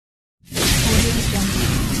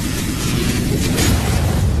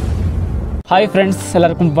Hi friends,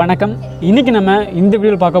 எல்லாருக்கும் வணக்கம். இன்னைக்கு நம்ம இந்த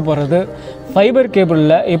வீடியோல பார்க்க போறது ஃபைபர்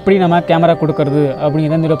கேபிள்ல எப்படி நம்ம கேமரா கொடுக்கிறது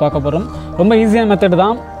அப்படிங்கறத இந்த வீடியோ பார்க்க போறோம். ரொம்ப ஈஸியான மெத்தட்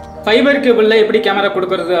தான். ஃபைபர் கேபிள்ல எப்படி கேமரா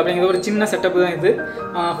கொடுக்கிறது அப்படிங்கற ஒரு சின்ன செட்டப் தான் இது.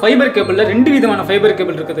 ஃபைபர் கேபிள்ல ரெண்டு விதமான ஃபைபர்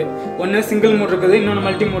கேபிள் இருக்குது. ஒன்னு சிங்கிள் மோட் இருக்குது, இன்னொரு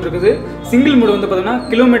மல்டி மோட் இருக்குது. சிங்கிள் மோட் வந்து பார்த்தீங்கன்னா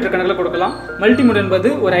கிலோமீட்டர் கணக்குல கொடுக்கலாம். மல்டி மோட்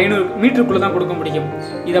என்பது ஒரு 500 மீட்டருக்குள்ள தான் கொடுக்க முடியும்.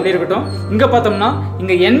 இது அப்படியே இருக்கட்டும். இங்க பார்த்தோம்னா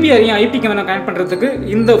இங்க NVR-ஐயும் IP கேமரா கனெக்ட் பண்றதுக்கு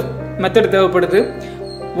இந்த மெத்தட் தேவைப்படுது.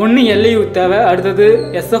 ஒன்று LIU தேவை, அடுத்தது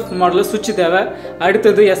SF மாடலர் சுவிட்ச் தேவை,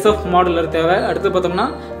 அடுத்தது SF மாடலர் தேவை, அடுத்து பார்த்தோம்னா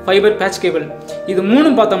ஃபைபர் பேட்ச் கேபிள். இது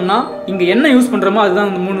மூணும் பார்த்தோம்னா இங்கே என்ன யூஸ் பண்ணுறோமோ அதுதான்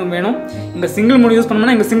இந்த மூணு வேணும். இங்கே சிங்கிள் மோடு யூஸ்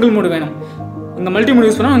பண்ணோம்னா இங்கே சிங்கிள் மோடு வேணும், இங்கே மல்டி மோடு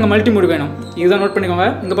யூஸ் பண்ணோம் இங்கே மல்டி மோடு வேணும். இதுதான் நோட் பண்ணிக்கோங்க.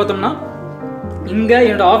 இங்கே பார்த்தோம்னா இங்கே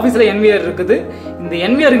என்னோட ஆஃபீஸில் NVR இருக்குது. இந்த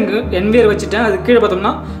NVR வச்சுட்டேன். அது கீழே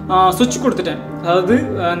பார்த்தோம்னா சுவிட்ச் கொடுத்துட்டேன். அதாவது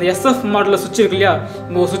அந்த SF மாடலில் சுவிட்ச் இருக்கு இல்லையா,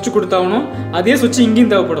 இங்கே ஒரு சுவிட்ச் கொடுத்தாகணும். அதே சுவிட்ச் இங்கேயும்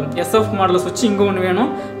தேவைப்படும். SF மாடலில் சுவிட்ச் இங்கே ஒன்று வேணும்,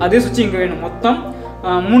 அதே சுவிட்ச் இங்கே வேணும். மொத்தம்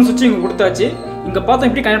 3 சுவிட்ச் இங்கே கொடுத்தாச்சு. இங்கே பார்த்தோம்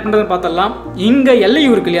எப்படி கனெக்ட் பண்ணுறதுன்னு பார்த்தலாம். இங்கே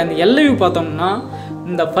LIU இருக்கு இல்லையா, அந்த LIU பார்த்தோம்னா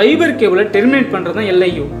இந்த ஃபைபர் கேபிளை டெர்மினேட் பண்ணுறது தான்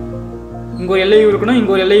LIU. இங்கே ஒரு LIU இருக்கணும்,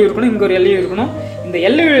 இங்கே ஒரு LIU இருக்கணும், இங்கே ஒரு LIU இருக்கணும். இந்த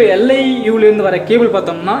LIUலேருந்து வர கேபிள்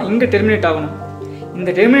பார்த்தோம்னா இங்கே டெர்மினேட் ஆகணும்.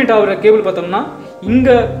 இந்த டெர்மினேட் ஆகிற கேபிள் பார்த்தோம்னா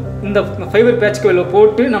இங்கே இந்த ஃபைபர் பேட்ச் கேபிளை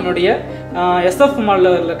போட்டு நம்மளுடைய SF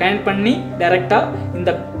மாடலில் கனெக்ட் பண்ணி டைரெக்டாக இந்த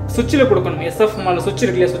சுவிட்சில் கொடுக்கணும். SF மாடல் சுவிட்ச்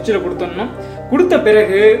இருக்கு இல்லையா, சுவிட்சில் கொடுத்துடணும். கொடுத்த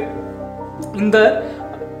பிறகு இந்த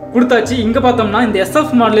கொடுத்தாச்சு. இங்கே பார்த்தோம்னா இந்த SF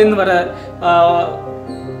மாடலேருந்து வர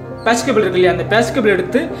பேட்ச் கேபிள் இருக்கு இல்லையா, அந்த பேட்ச் கேபிள்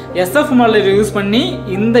எடுத்து SF மாடலில் யூஸ் பண்ணி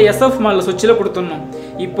இந்த SF மாடல் சுவிட்சில் கொடுத்துடணும்.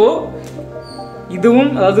 இப்போது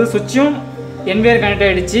இதுவும் அதாவது சுவிட்சும் NVR கனெக்ட்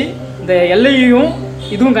ஆகிடுச்சு, இந்த LIUவும்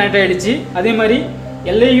இதுவும் கனெக்ட் ஆகிடுச்சு. அதே மாதிரி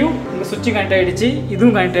LIU இந்த சுவிட்சும் கனெக்ட் ஆகிடுச்சு,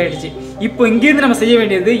 இதுவும் கனெக்ட் ஆகிடுச்சு. இப்போ இங்கேருந்து நம்ம செய்ய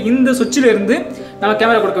வேண்டியது இந்த சுவிட்சில் இருந்து நம்ம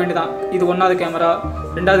கேமரா கொடுக்க வேண்டியதான். இது 1வது கேமரா,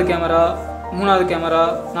 2வது கேமரா, 3வது கேமரா,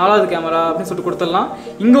 4வது கேமரா அப்படின்னு சொல்லிட்டு கொடுத்துடலாம்.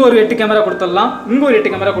 இங்கே ஒரு 8 கேமரா கொடுத்துடலாம், இங்கே ஒரு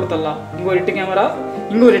 8 கேமரா கொடுத்துடலாம். இங்கே ஒரு 8 கேமரா,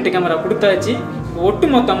 இங்கே ஒரு 8 கேமரா கொடுத்தாச்சு. ஒட்டு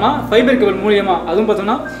மொத்தமாக ஃபைபர் கேபிள் மூலியமாக அதுவும்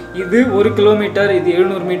பார்த்தோம்னா இது 1 கிலோமீட்டர், இது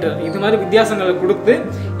 700 மீட்டர், இது மாதிரி வித்தியாசங்களை கொடுத்து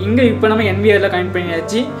இங்கே இப்போ நம்ம NVR-ல கனெக்ட்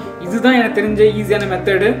பண்ணியாச்சு. இதுதான் எனக்கு தெரிஞ்ச ஈஸியான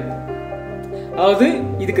மெத்தடு. அதாவது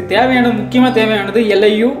இதுக்கு முக்கியமாக தேவையானது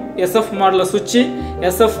LIU, SF மாடலர் சுவிட்சு,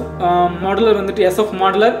 SF மாடலர் வந்துட்டு SF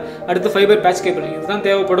மாடலர், அடுத்து ஃபைபர் பேட்ச் கேபிள். இதுதான்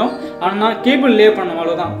தேவைப்படும். ஆனால் கேபிள் லே பண்ணணும்,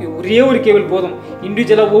 அவ்வளோதான். ஒரே ஒரு கேபிள் போதும்.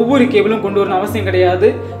 இண்டிவிஜுவலாக ஒவ்வொரு கேபிளும் கொண்டு வரணும் அவசியம் கிடையாது.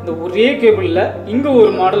 இந்த ஒரே கேபிளில் இங்கே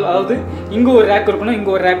ஒரு மாடல், அதாவது இங்கே ஒரு ரேக் இருக்கணும்,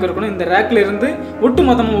 இங்கே ஒரு ரேக் இருக்கணும். இந்த ரேக்கில் இருந்து ஒட்டு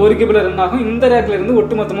மொத்தமாக ஒரு கேபிள் ரன் ஆகும், இந்த ரேக்கில் இருந்து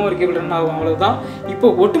ஒட்டு மொத்தமாக ஒரு கேபிள் ரன் ஆகும், அவ்வளோதான். இப்போ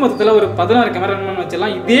ஒட்டு மொத்தத்தில் ஒரு 16 கேமரா ரன் பண்ணி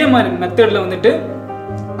வச்சிடலாம். இதே மாதிரி மெத்தடில் வந்துட்டு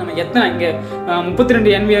நம்ம எத்தனை இங்கே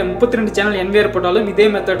 32 சேனல் NVR போட்டாலும் இதே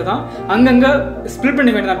மெத்தட் தான். அங்கங்கே ஸ்ப்ளிட்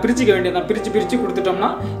பண்ணி வேண்டியதான், பிரிச்சுக்க வேண்டியதான். பிரித்து கொடுத்துட்டோம்னா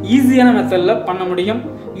ஈஸியான மெத்தடில் பண்ண முடியும்.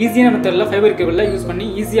 ஈஸியான மெத்தடில் ஃபைபர் கேபிளில் யூஸ் பண்ணி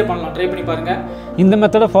ஈஸியாக பண்ணலாம். ட்ரை பண்ணி பாருங்கள். இந்த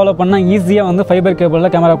மெத்தடை ஃபாலோ பண்ணால் ஈஸியாக வந்து ஃபைபர்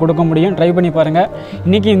கேபிளில் கேமரா கொடுக்க முடியும். ட்ரை பண்ணி பாருங்கள்.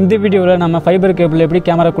 இன்றைக்கி இந்த வீடியோவில் நம்ம ஃபைபர் கேபிளில் எப்படி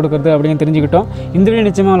கேமரா கொடுக்குறது அப்படின்னு தெரிஞ்சுக்கிட்டோம். இந்த வீடியோ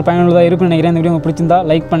நிச்சயமாக உங்களுக்கு பயனுள்ளதாக இருக்குன்னு நினைக்கிறேன். இந்த வீடியோ உங்களுக்கு பிடிச்சிருந்தா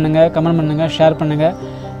லைக் பண்ணுங்கள், கமெண்ட் பண்ணுங்கள், ஷேர் பண்ணுங்கள்.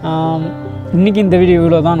 இன்றைக்கி இந்த வீடியோ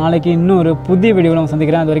இவ்வளோ தான். நாளைக்கு இன்னும் ஒரு புதிய வீடியோவில்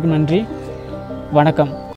சந்திக்கிறேன். அது வரைக்கும் நன்றி, வணக்கம்.